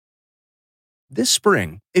This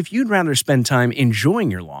spring, if you'd rather spend time enjoying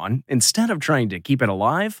your lawn instead of trying to keep it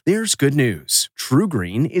alive, there's good news.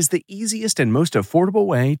 TruGreen is the easiest and most affordable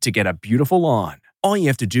way to get a beautiful lawn. All you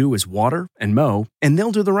have to do is water and mow, and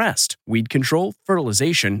they'll do the rest. Weed control,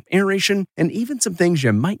 fertilization, aeration, and even some things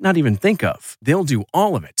you might not even think of. They'll do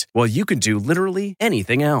all of it, while you can do literally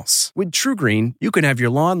anything else. With TruGreen, you can have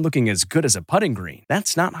your lawn looking as good as a putting green.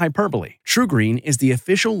 That's not hyperbole. TruGreen is the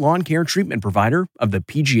official lawn care treatment provider of the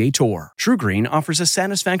PGA Tour. TruGreen offers a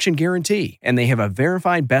satisfaction guarantee, and they have a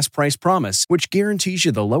verified best price promise, which guarantees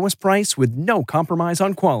you the lowest price with no compromise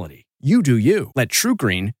on quality. You do you. Let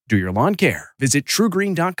TruGreen do your lawn care. Visit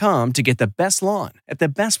TruGreen.com to get the best lawn at the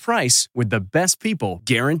best price with the best people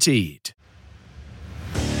guaranteed.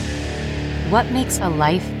 What makes a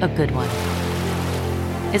life a good one?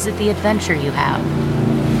 Is it the adventure you have?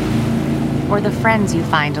 Or the friends you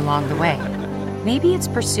find along the way? Maybe it's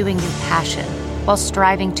pursuing your passion while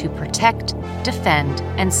striving to protect, defend,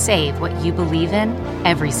 and save what you believe in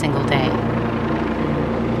every single day.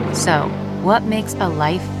 So, what makes a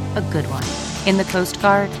life a good one? In the Coast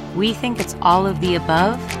Guard, we think it's all of the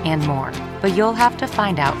above and more, but you'll have to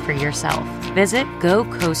find out for yourself. Visit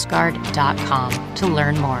gocoastguard.com to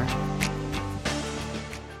learn more.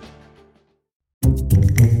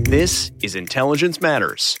 This is Intelligence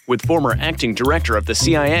Matters with former acting director of the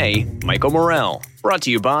CIA, Michael Morell. Brought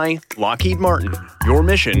to you by Lockheed Martin. Your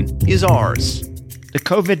mission is ours. The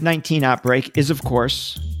COVID-19 outbreak is, of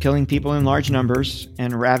course, killing people in large numbers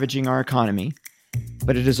and ravaging our economy,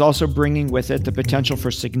 but it is also bringing with it the potential for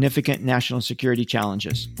significant national security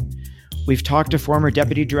challenges. We've talked to former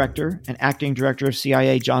Deputy Director and Acting Director of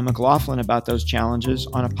CIA John McLaughlin about those challenges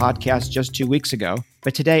on a podcast just 2 weeks ago,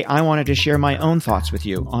 but today I wanted to share my own thoughts with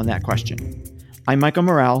you on that question. I'm Michael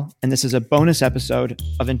Morell, and this is a bonus episode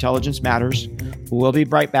of Intelligence Matters. We'll be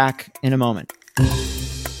right back in a moment.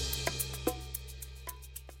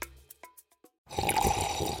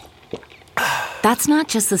 That's not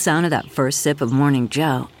just the sound of that first sip of Morning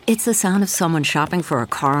Joe. It's the sound of someone shopping for a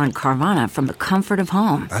car on Carvana from the comfort of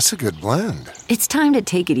home. That's a good blend. It's time to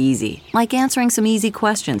take it easy, like answering some easy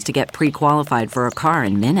questions to get pre-qualified for a car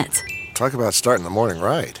in minutes. Talk about starting the morning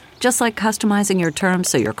right. Just like customizing your terms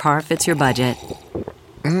so your car fits your budget.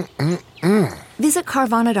 Visit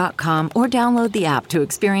Carvana.com or download the app to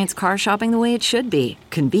experience car shopping the way it should be.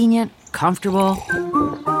 Convenient, comfortable.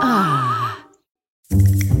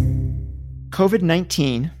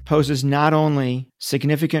 COVID-19 poses not only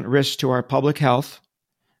significant risks to our public health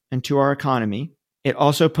and to our economy, it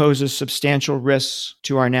also poses substantial risks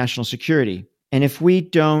to our national security. And if we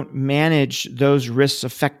don't manage those risks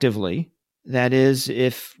effectively, that is,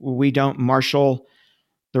 if we don't marshal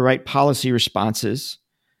the right policy responses,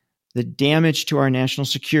 the damage to our national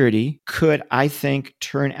security could, I think,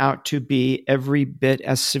 turn out to be every bit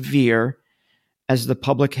as severe as the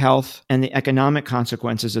public health and the economic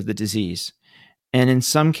consequences of the disease. And in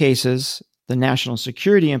some cases, the national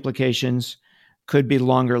security implications could be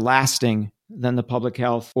longer lasting than the public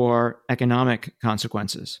health or economic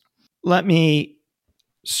consequences. Let me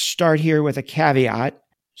start here with a caveat.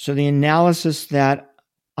 So the analysis that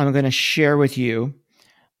I'm going to share with you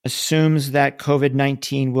assumes that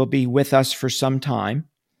COVID-19 will be with us for some time,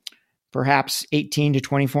 perhaps 18 to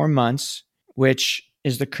 24 months, which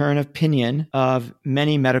is the current opinion of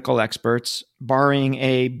many medical experts, barring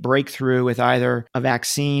a breakthrough with either a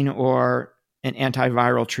vaccine or an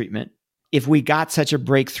antiviral treatment. If we got such a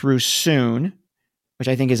breakthrough soon, which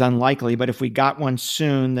I think is unlikely, but if we got one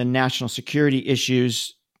soon, the national security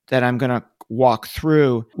issues that I'm going to walk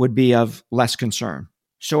through would be of less concern.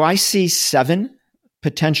 So I see 7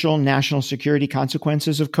 potential national security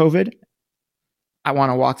consequences of COVID. I want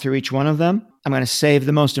to walk through each one of them. I'm going to save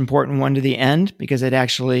the most important one to the end because it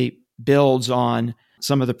actually builds on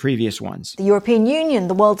some of the previous ones. The European Union,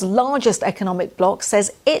 the world's largest economic bloc,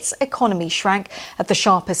 says its economy shrank at the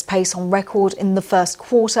sharpest pace on record in the first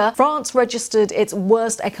quarter. France registered its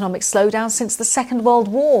worst economic slowdown since the Second World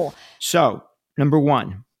War. So, number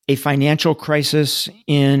 1, a financial crisis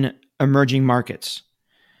in emerging markets.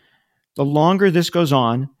 The longer this goes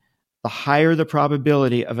on, the higher the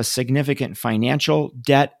probability of a significant financial,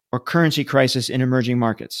 debt, or currency crisis in emerging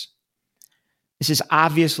markets. This is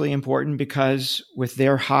obviously important because with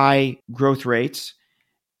their high growth rates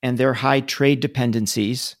and their high trade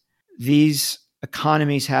dependencies, these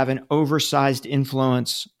economies have an oversized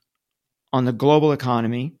influence on the global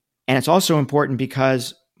economy. And it's also important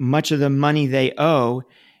because much of the money they owe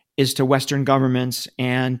is to Western governments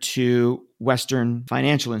and to Western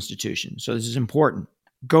financial institutions. So this is important.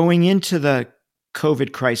 Going into the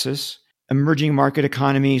COVID crisis, emerging market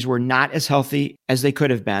economies were not as healthy as they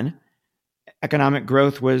could have been. Economic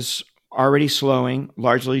growth was already slowing,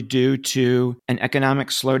 largely due to an economic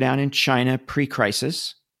slowdown in China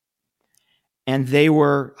pre-crisis. And they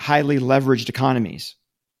were highly leveraged economies.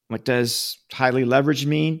 What does highly leveraged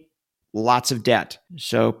mean? Lots of debt.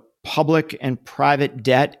 So public and private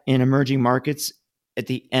debt in emerging markets at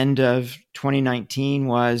the end of 2019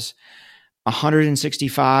 was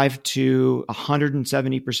 165 to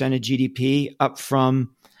 170% of GDP, up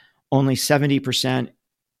from only 70%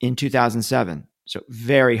 in 2007. So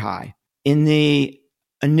very high. In the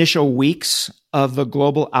initial weeks of the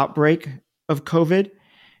global outbreak of COVID,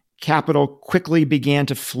 capital quickly began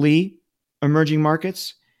to flee emerging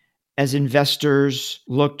markets as investors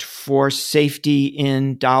looked for safety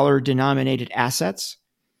in dollar-denominated assets.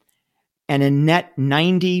 And a net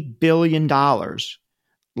 $90 billion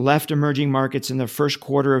left emerging markets in the first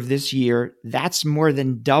quarter of this year. That's more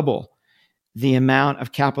than double the amount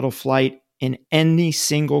of capital flight in any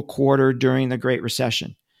single quarter during the Great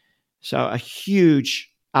Recession. So a huge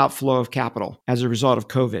outflow of capital as a result of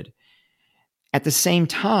COVID. At the same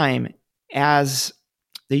time, as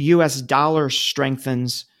the US dollar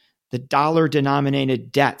strengthens, the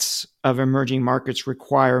dollar-denominated debts of emerging markets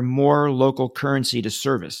require more local currency to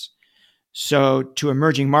service. So to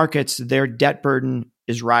emerging markets, their debt burden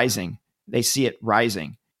is rising. They see it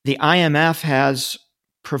rising. The IMF has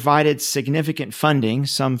provided significant funding,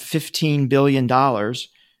 some $15 billion,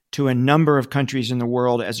 to a number of countries in the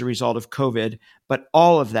world as a result of COVID, but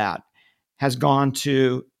all of that has gone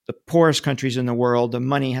to the poorest countries in the world. The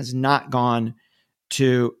money has not gone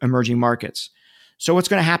to emerging markets. So what's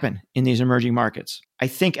going to happen in these emerging markets? I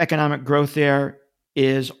think economic growth there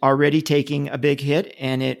is already taking a big hit,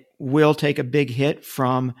 and it will take a big hit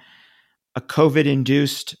from a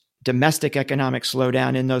COVID-induced domestic economic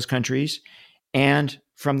slowdown in those countries and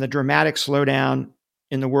from the dramatic slowdown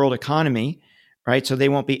in the world economy, right? So they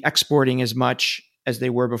won't be exporting as much as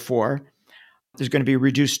they were before. There's going to be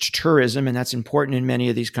reduced tourism, and that's important in many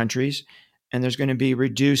of these countries. And there's going to be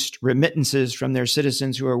reduced remittances from their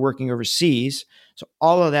citizens who are working overseas. So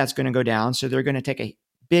all of that's going to go down. So they're going to take a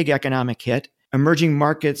big economic hit. Emerging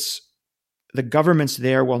markets, the governments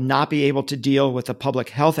there will not be able to deal with the public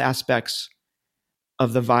health aspects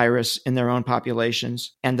of the virus in their own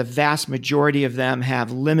populations. And the vast majority of them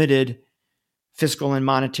have limited fiscal and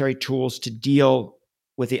monetary tools to deal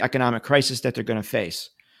with the economic crisis that they're going to face.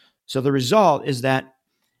 So the result is that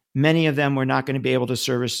many of them were not going to be able to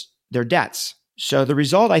service their debts. So the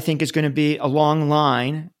result, I think, is going to be a long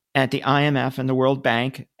line at the IMF and the World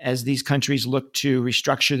Bank as these countries look to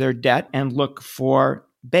restructure their debt and look for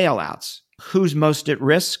bailouts. Who's most at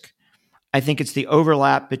risk? I think it's the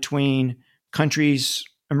overlap between countries,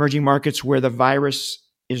 emerging markets where the virus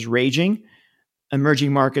is raging,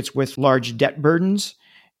 emerging markets with large debt burdens,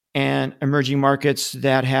 and emerging markets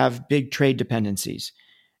that have big trade dependencies.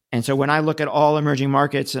 And so when I look at all emerging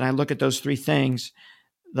markets and I look at those three things,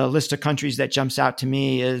 the list of countries that jumps out to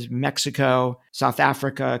me is Mexico, South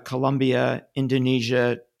Africa, Colombia,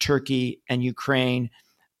 Indonesia, Turkey, and Ukraine.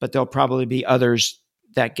 But there'll probably be others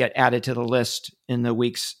that get added to the list in the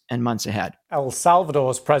weeks and months ahead. El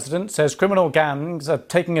Salvador's president says criminal gangs are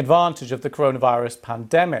taking advantage of the coronavirus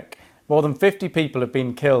pandemic. More than 50 people have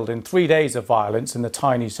been killed in 3 days of violence in the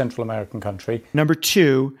tiny Central American country. Number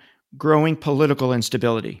two, growing political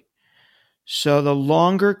instability. So the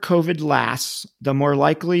longer COVID lasts, the more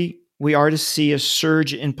likely we are to see a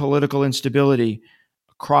surge in political instability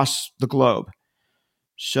across the globe.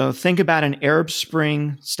 So think about an Arab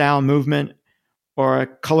Spring style movement or a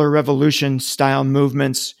color revolution style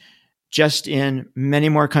movements just in many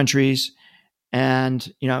more countries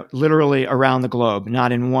and, literally around the globe,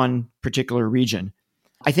 not in one particular region.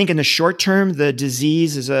 I think in the short term, the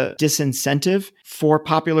disease is a disincentive for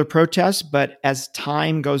popular protests, but as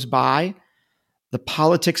time goes by, the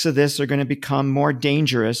politics of this are going to become more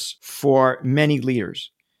dangerous for many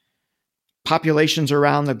leaders. Populations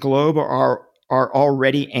around the globe are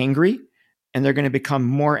already angry, and they're going to become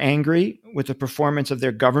more angry with the performance of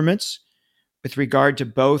their governments with regard to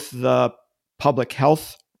both the public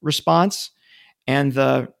health response and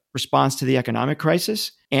the response to the economic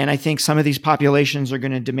crisis. And I think some of these populations are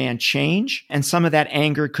going to demand change, and some of that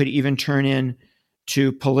anger could even turn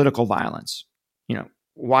into political violence.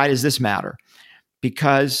 Why does this matter?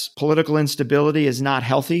 Because political instability is not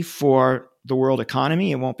healthy for the world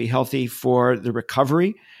economy. It won't be healthy for the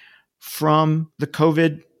recovery from the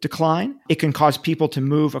COVID decline. It can cause people to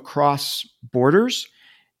move across borders.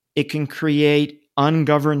 It can create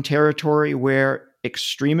ungoverned territory where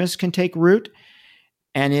extremists can take root.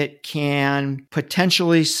 And it can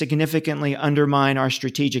potentially significantly undermine our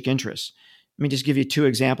strategic interests. Let me just give you two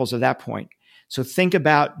examples of that point. So think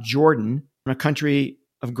about Jordan, a country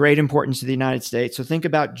of great importance to the United States. So think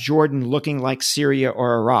about Jordan looking like Syria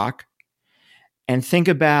or Iraq, and think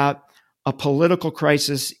about a political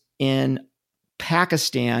crisis in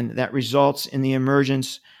Pakistan that results in the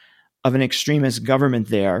emergence of an extremist government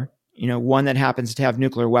there, one that happens to have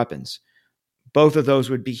nuclear weapons. Both of those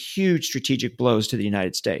would be huge strategic blows to the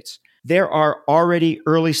United States. There are already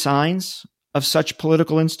early signs of such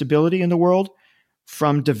political instability in the world,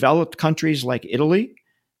 from developed countries like Italy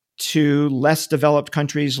to less developed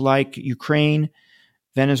countries like Ukraine,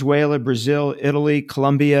 Venezuela, Brazil, Italy,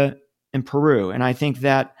 Colombia, and Peru. And I think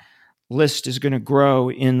that list is going to grow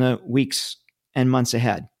in the weeks and months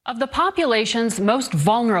ahead. Of the populations most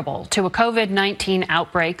vulnerable to a COVID-19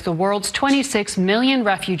 outbreak, the world's 26 million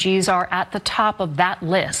refugees are at the top of that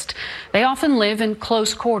list. They often live in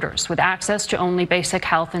close quarters with access to only basic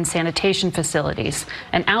health and sanitation facilities.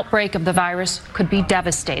 An outbreak of the virus could be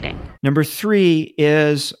devastating. Number 3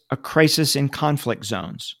 is a crisis in conflict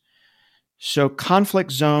zones. So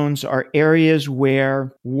conflict zones are areas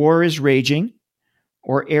where war is raging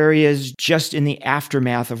or areas just in the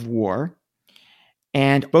aftermath of war.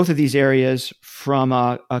 And both of these areas, from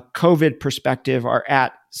a COVID perspective, are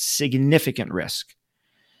at significant risk.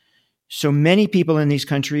 So many people in these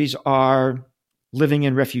countries are living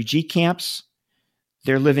in refugee camps.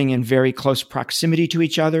 They're living in very close proximity to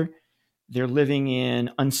each other. They're living in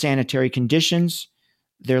unsanitary conditions.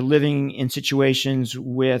 They're living in situations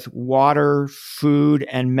with water, food,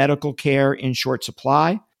 and medical care in short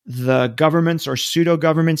supply. The governments or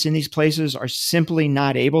pseudo-governments in these places are simply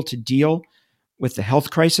not able to deal with the health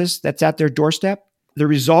crisis that's at their doorstep. The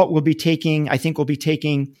result will be taking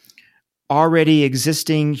already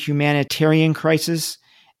existing humanitarian crises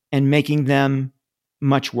and making them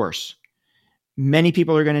much worse. Many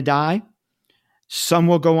people are going to die. Some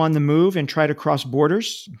will go on the move and try to cross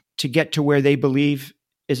borders to get to where they believe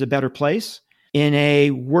is a better place. In a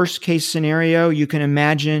worst case scenario, you can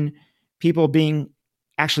imagine people being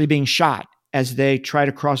shot as they try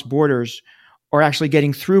to cross borders, or actually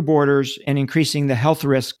getting through borders and increasing the health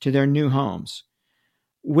risk to their new homes.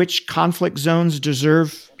 Which conflict zones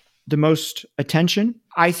deserve the most attention?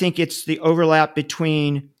 I think it's the overlap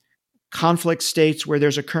between conflict states where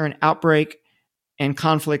there's a current outbreak and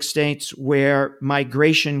conflict states where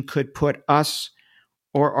migration could put us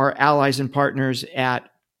or our allies and partners at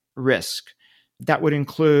risk. That would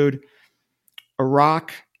include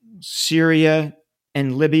Iraq, Syria,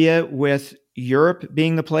 and Libya, with Europe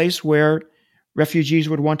being the place where refugees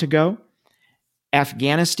would want to go.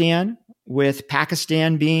 Afghanistan, with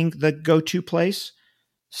Pakistan being the go-to place.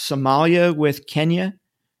 Somalia, with Kenya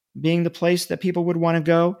being the place that people would want to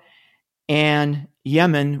go. And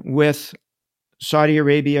Yemen, with Saudi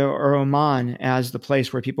Arabia or Oman as the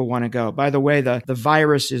place where people want to go. By the way, the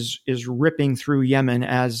virus is ripping through Yemen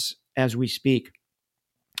as we speak.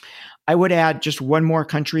 I would add just one more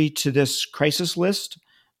country to this crisis list,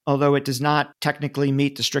 although it does not technically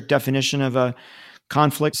meet the strict definition of a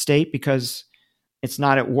conflict state because it's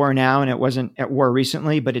not at war now and it wasn't at war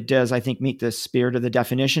recently, but it does, I think, meet the spirit of the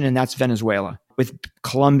definition, and that's Venezuela. With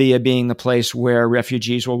Colombia being the place where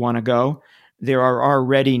refugees will want to go, there are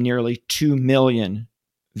already nearly 2 million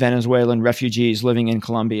Venezuelan refugees living in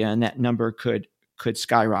Colombia, and that number could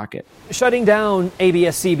skyrocket. Shutting down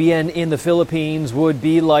ABS-CBN in the Philippines would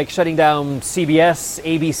be like shutting down CBS,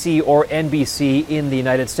 ABC, or NBC in the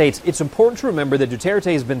United States. It's important to remember that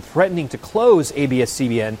Duterte has been threatening to close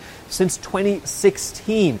ABS-CBN since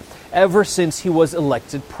 2016, ever since he was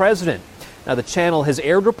elected president. Now, the channel has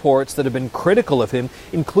aired reports that have been critical of him,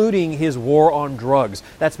 including his war on drugs.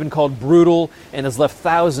 That's been called brutal and has left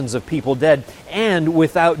thousands of people dead and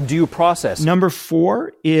without due process. Number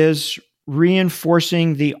 4 is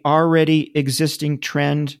reinforcing the already existing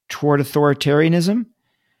trend toward authoritarianism.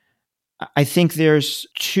 I think there's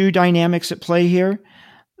 2 dynamics at play here.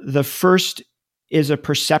 The first is a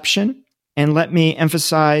perception, and let me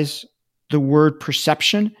emphasize the word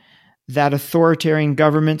perception, that authoritarian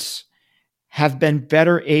governments have been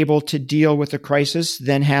better able to deal with the crisis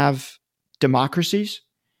than have democracies.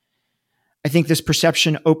 I think this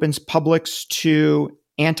perception opens publics to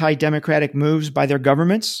anti-democratic moves by their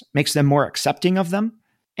governments, makes them more accepting of them.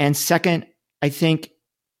 And second, I think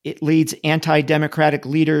it leads anti-democratic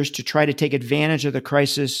leaders to try to take advantage of the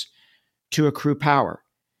crisis to accrue power.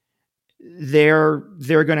 They're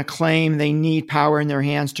going to claim they need power in their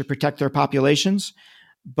hands to protect their populations,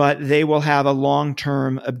 but they will have a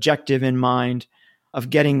long-term objective in mind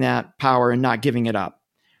of getting that power and not giving it up.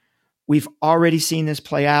 We've already seen this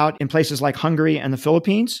play out in places like Hungary and the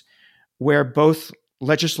Philippines, where both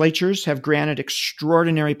legislatures have granted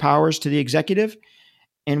extraordinary powers to the executive,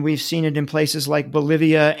 And we've seen it in places like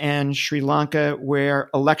Bolivia and Sri Lanka where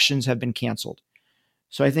elections have been canceled.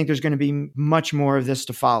 So I think there's going to be much more of this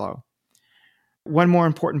to follow. One more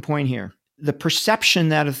important point here. The perception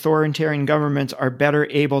that authoritarian governments are better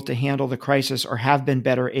able to handle the crisis or have been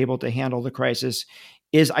better able to handle the crisis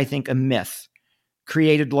is, I think, a myth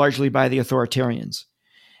created largely by the authoritarians.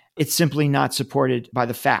 It's simply not supported by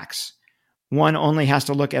the facts. One only has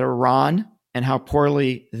to look at Iran and how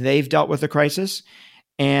poorly they've dealt with the crisis,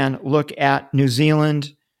 and look at New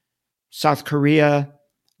Zealand, South Korea,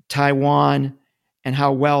 Taiwan, and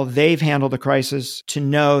how well they've handled the crisis to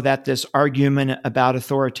know that this argument about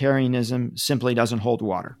authoritarianism simply doesn't hold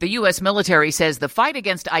water. The U.S. military says the fight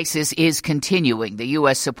against ISIS is continuing. The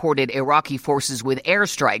U.S. supported Iraqi forces with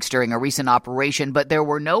airstrikes during a recent operation, but there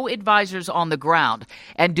were no advisors on the ground.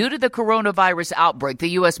 And due to the coronavirus outbreak, the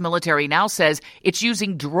U.S. military now says it's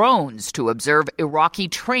using drones to observe Iraqi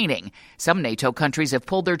training. Some NATO countries have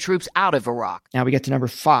pulled their troops out of Iraq. Now we get to number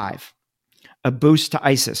 5, a boost to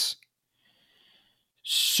ISIS.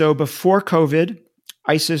 So before COVID,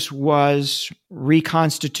 ISIS was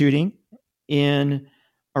reconstituting in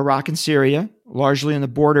Iraq and Syria, largely in the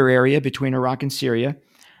border area between Iraq and Syria,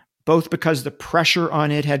 both because the pressure on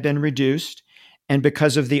it had been reduced and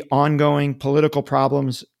because of the ongoing political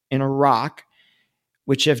problems in Iraq,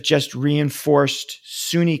 which have just reinforced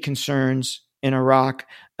Sunni concerns in Iraq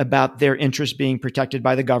about their interests being protected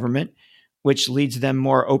by the government, which leads them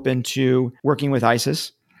more open to working with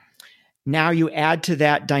ISIS. Now you add to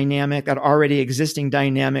that dynamic, that already existing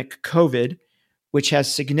dynamic, COVID, which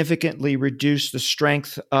has significantly reduced the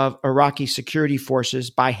strength of Iraqi security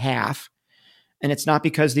forces by half. And it's not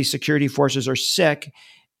because these security forces are sick.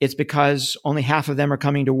 It's because only half of them are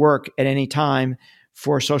coming to work at any time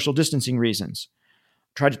for social distancing reasons.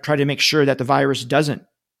 Try to make sure that the virus doesn't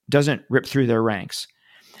rip through their ranks.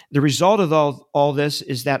 The result of all this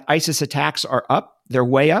is that ISIS attacks are up. They're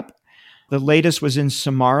way up. The latest was in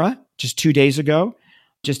Samarra just 2 days ago,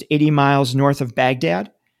 just 80 miles north of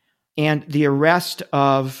Baghdad. And the arrest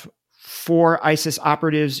of 4 ISIS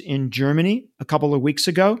operatives in Germany a couple of weeks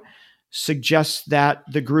ago suggests that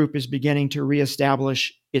the group is beginning to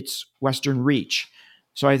reestablish its Western reach.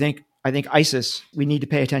 So I think ISIS, we need to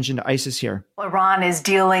pay attention to ISIS here. Iran is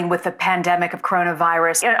dealing with the pandemic of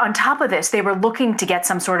coronavirus. On top of this, they were looking to get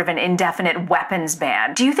some sort of an indefinite weapons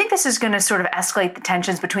ban. Do you think this is going to sort of escalate the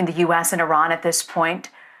tensions between the U.S. and Iran at this point?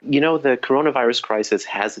 You know, the coronavirus crisis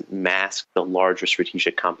hasn't masked the larger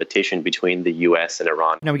strategic competition between the U.S. and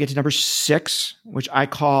Iran. Now we get to number 6, which I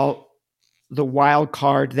call the wild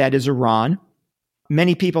card that is Iran.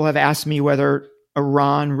 Many people have asked me whether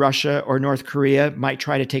Iran, Russia, or North Korea might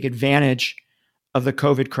try to take advantage of the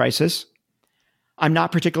COVID crisis. I'm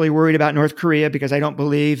not particularly worried about North Korea because I don't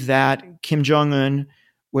believe that Kim Jong-un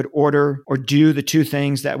would order or do the 2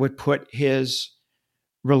 things that would put his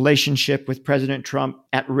relationship with President Trump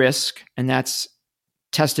at risk, and that's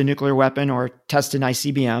test a nuclear weapon or test an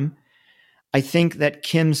ICBM. I think that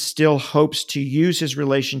Kim still hopes to use his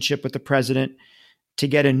relationship with the president to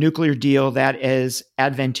get a nuclear deal that is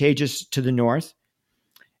advantageous to the North.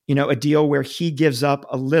 You know, a deal where he gives up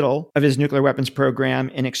a little of his nuclear weapons program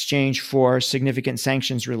in exchange for significant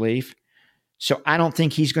sanctions relief. So I don't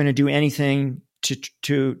think he's going to do anything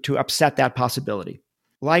to upset that possibility.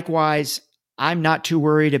 Likewise, I'm not too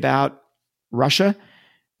worried about Russia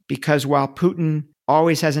because while Putin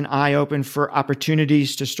always has an eye open for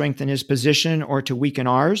opportunities to strengthen his position or to weaken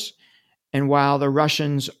ours, and while the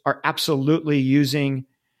Russians are absolutely using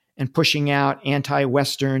and pushing out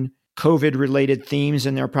anti-Western COVID-related themes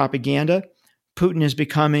in their propaganda, Putin is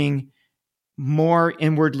becoming more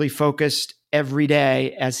inwardly focused every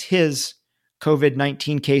day as his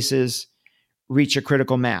COVID-19 cases reach a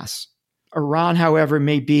critical mass. Iran, however,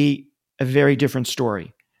 may be a very different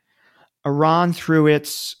story. Iran, through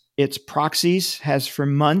its proxies, has for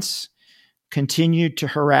months continued to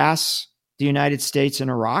harass the United States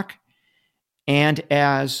and Iraq. And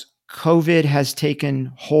as COVID has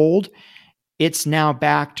taken hold, it's now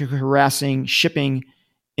back to harassing shipping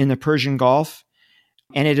in the Persian Gulf.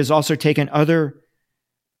 And it has also taken other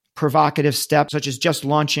provocative steps, such as just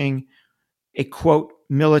launching a, quote,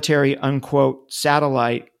 military, unquote,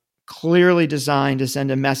 satellite, clearly designed to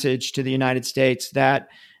send a message to the United States that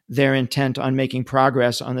they're intent on making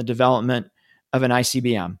progress on the development of an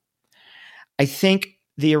ICBM. I think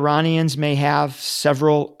the Iranians may have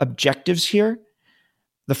several objectives here.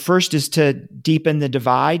 The first is to deepen the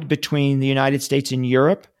divide between the United States and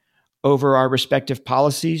Europe over our respective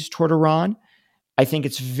policies toward Iran. I think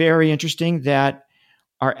it's very interesting that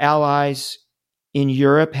our allies in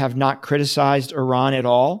Europe have not criticized Iran at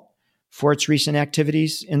all for its recent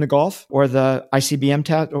activities in the Gulf or the ICBM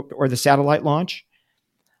test or the satellite launch.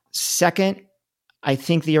 Second, I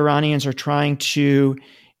think the Iranians are trying to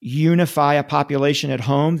unify a population at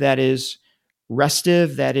home that is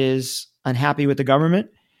restive, that is unhappy with the government.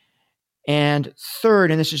 And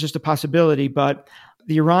third, and this is just a possibility, but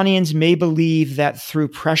the Iranians may believe that through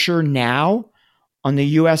pressure now on the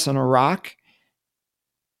US and Iraq,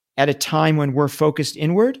 at a time when we're focused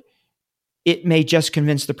inward, it may just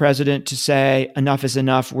convince the president to say, enough is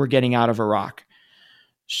enough, we're getting out of Iraq.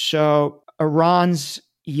 So Iran's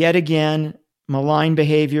yet again malign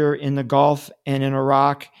behavior in the Gulf and in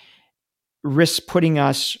Iraq risks putting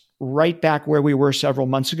us right back where we were several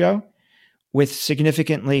months ago, with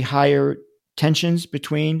significantly higher tensions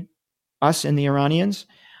between us and the Iranians,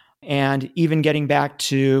 and even getting back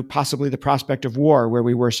to possibly the prospect of war where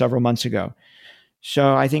we were several months ago.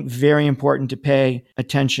 So I think very important to pay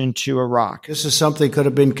attention to Iraq. This is something that could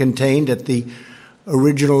have been contained at the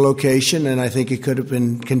original location, and I think it could have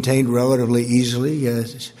been contained relatively easily.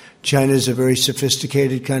 China is a very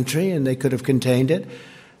sophisticated country, and they could have contained it.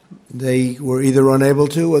 They were either unable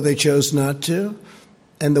to or they chose not to,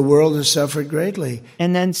 and the world has suffered greatly.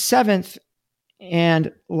 And then seventh,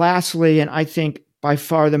 and lastly, and I think by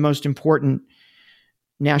far the most important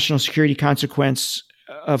national security consequence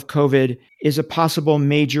of COVID is a possible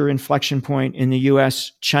major inflection point in the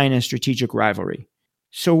U.S.-China strategic rivalry.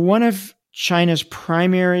 So one of China's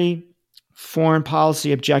primary foreign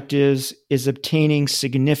policy objectives is obtaining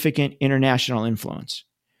significant international influence,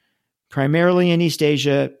 primarily in East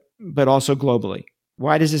Asia, but also globally.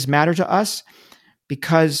 Why does this matter to us?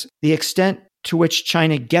 Because the extent to which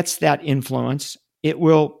China gets that influence, it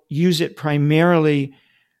will use it primarily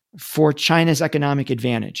for China's economic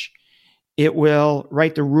advantage. It will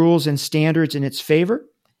write the rules and standards in its favor.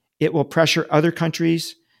 It will pressure other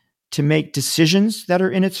countries to make decisions that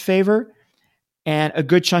are in its favor. And a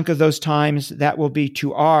good chunk of those times, that will be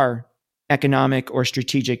to our economic or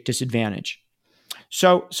strategic disadvantage.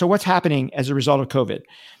 So what's happening as a result of COVID?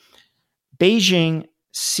 Beijing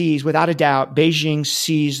sees, without a doubt, Beijing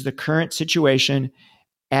sees the current situation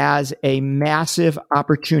as a massive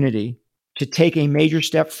opportunity to take a major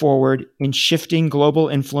step forward in shifting global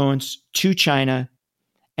influence to China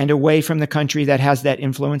and away from the country that has that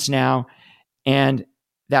influence now, and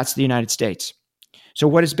that's the United States. So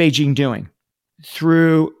what is Beijing doing?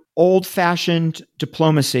 Through old-fashioned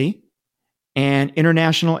diplomacy and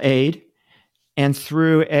international aid, and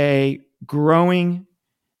through a growing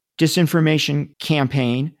disinformation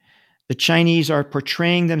campaign, the Chinese are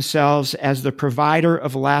portraying themselves as the provider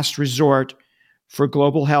of last resort for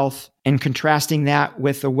global health and contrasting that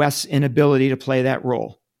with the West's inability to play that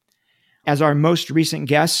role. As our most recent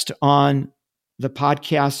guest on the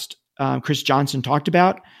podcast, Chris Johnson, talked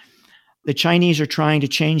about, the Chinese are trying to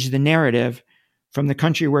change the narrative from the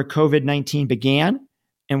country where COVID-19 began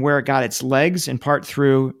and where it got its legs, in part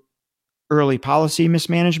through early policy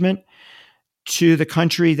mismanagement, to the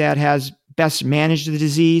country that has best managed the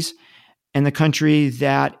disease and the country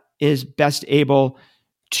that is best able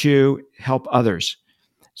to help others.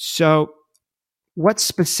 So what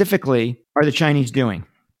specifically are the Chinese doing?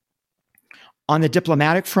 On the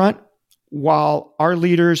diplomatic front, while our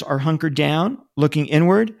leaders are hunkered down, looking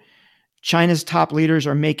inward, China's top leaders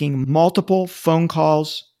are making multiple phone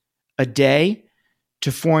calls a day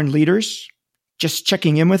to foreign leaders, just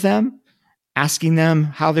checking in with them, asking them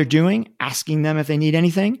how they're doing, asking them if they need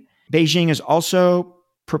anything. Beijing is also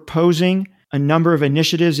proposing a number of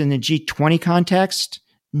initiatives in the G20 context,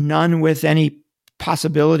 none with any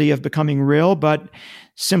possibility of becoming real, but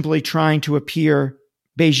simply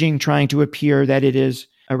Beijing trying to appear that it is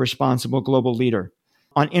a responsible global leader.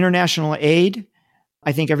 On international aid,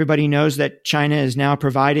 I think everybody knows that China is now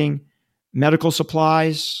providing medical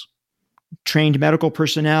supplies, trained medical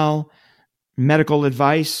personnel, medical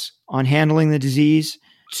advice on handling the disease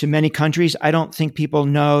to many countries. I don't think people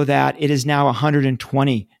know that it is now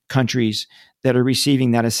 120 countries that are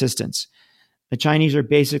receiving that assistance. The Chinese are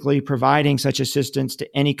basically providing such assistance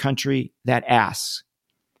to any country that asks.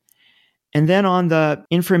 And then on the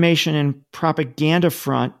information and propaganda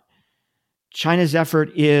front, China's effort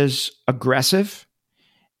is aggressive,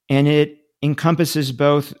 and it encompasses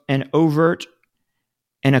both an overt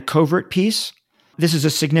and a covert piece. This is a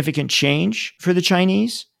significant change for the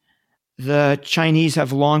Chinese. The Chinese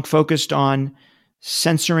have long focused on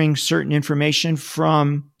censoring certain information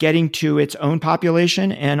from getting to its own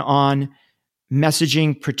population and on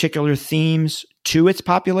messaging particular themes to its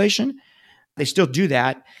population. They still do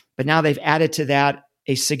that, but now they've added to that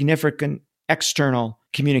a significant external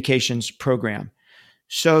communications program.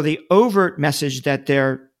 So the overt message that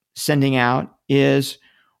they're sending out is,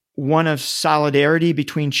 one of solidarity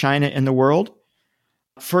between China and the world.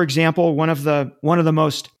 For example, one of the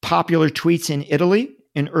most popular tweets in Italy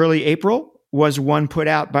in early April was one put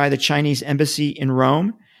out by the Chinese embassy in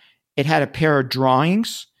Rome. It had a pair of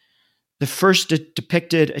drawings. The first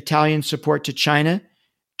depicted Italian support to China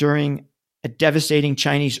during a devastating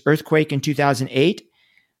Chinese earthquake in 2008.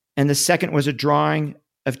 And the second was a drawing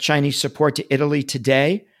of Chinese support to Italy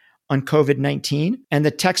today on COVID-19. And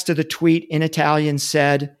the text of the tweet in Italian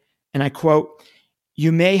said, and I quote,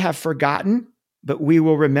 "You may have forgotten, but we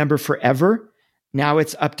will remember forever. Now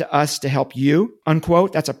it's up to us to help you,"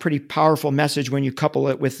 unquote. That's a pretty powerful message when you couple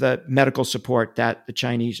it with the medical support that the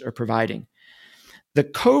Chinese are providing. The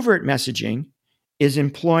covert messaging is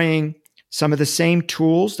employing some of the same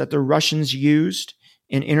tools that the Russians used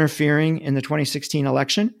in interfering in the 2016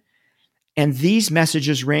 election. And these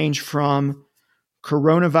messages range from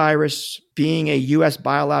coronavirus being a U.S.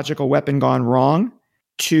 biological weapon gone wrong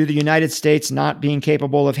to the United States not being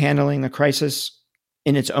capable of handling the crisis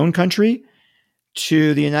in its own country,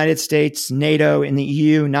 to the United States, NATO, and the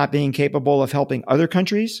EU not being capable of helping other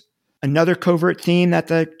countries. Another covert theme that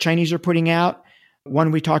the Chinese are putting out,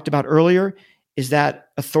 one we talked about earlier, is that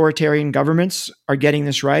authoritarian governments are getting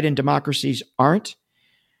this right and democracies aren't.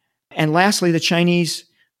 And lastly, the Chinese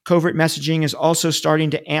covert messaging is also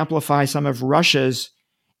starting to amplify some of Russia's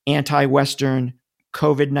anti-Western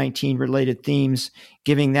COVID-19 related themes,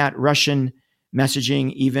 giving that Russian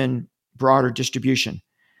messaging even broader distribution.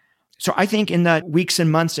 So I think in the weeks and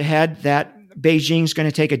months ahead that Beijing is going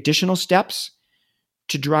to take additional steps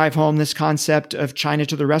to drive home this concept of China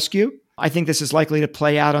to the rescue. I think this is likely to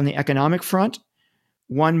play out on the economic front,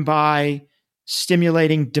 one by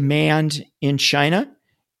stimulating demand in China,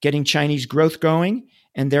 getting Chinese growth going,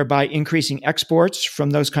 and thereby increasing exports from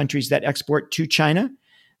those countries that export to China.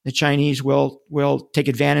 The Chinese will take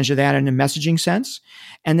advantage of that in a messaging sense.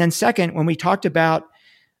 And then second, when we talked about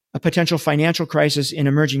a potential financial crisis in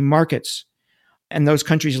emerging markets and those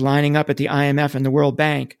countries lining up at the IMF and the World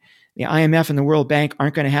Bank, the IMF and the World Bank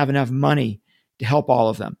aren't going to have enough money to help all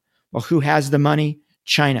of them. Well, who has the money?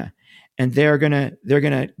 China. And they're going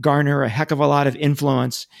to garner a heck of a lot of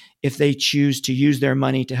influence if they choose to use their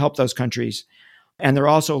money to help those countries. And they're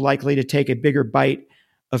also likely to take a bigger bite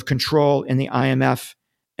of control in the IMF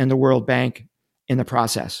and the World Bank in the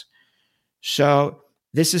process. So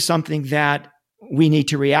this is something that we need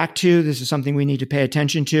to react to. This is something we need to pay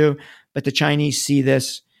attention to. But the Chinese see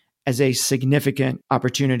this as a significant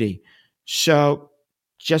opportunity. So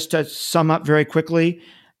just to sum up very quickly,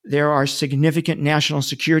 there are significant national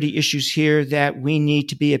security issues here that we need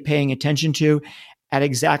to be paying attention to at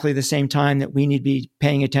exactly the same time that we need to be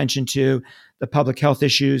paying attention to the public health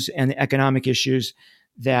issues and the economic issues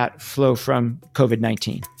that flow from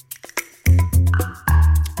COVID-19.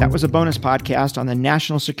 That was a bonus podcast on the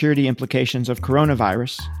national security implications of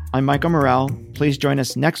coronavirus. I'm Michael Morell. Please join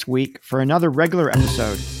us next week for another regular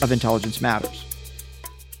episode of Intelligence Matters.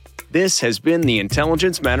 This has been the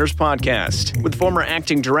Intelligence Matters Podcast with former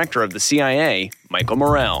acting director of the CIA, Michael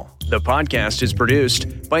Morell. The podcast is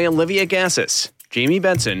produced by Olivia Gassis, Jamie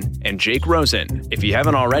Benson, and Jake Rosen. If you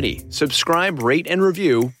haven't already, subscribe, rate, and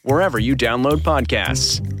review wherever you download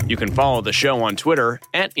podcasts. You can follow the show on Twitter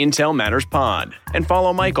at Intel Matters Pod and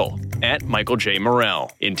follow Michael at Michael J.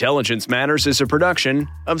 Morell. Intelligence Matters is a production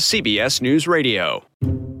of CBS News Radio.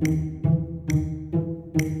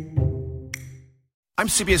 I'm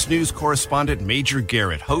CBS News correspondent Major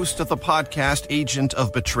Garrett, host of the podcast Agent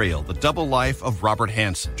of Betrayal, The Double Life of Robert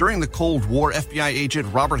Hanssen. During the Cold War, FBI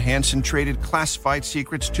agent Robert Hanssen traded classified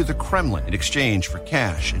secrets to the Kremlin in exchange for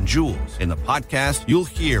cash and jewels. In the podcast, you'll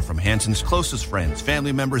hear from Hanssen's closest friends,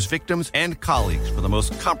 family members, victims, and colleagues for the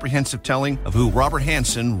most comprehensive telling of who Robert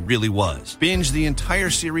Hanssen really was. Binge the entire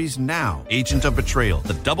series now. Agent of Betrayal,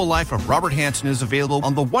 The Double Life of Robert Hanssen is available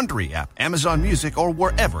on the Wondery app, Amazon Music, or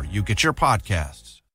wherever you get your podcasts.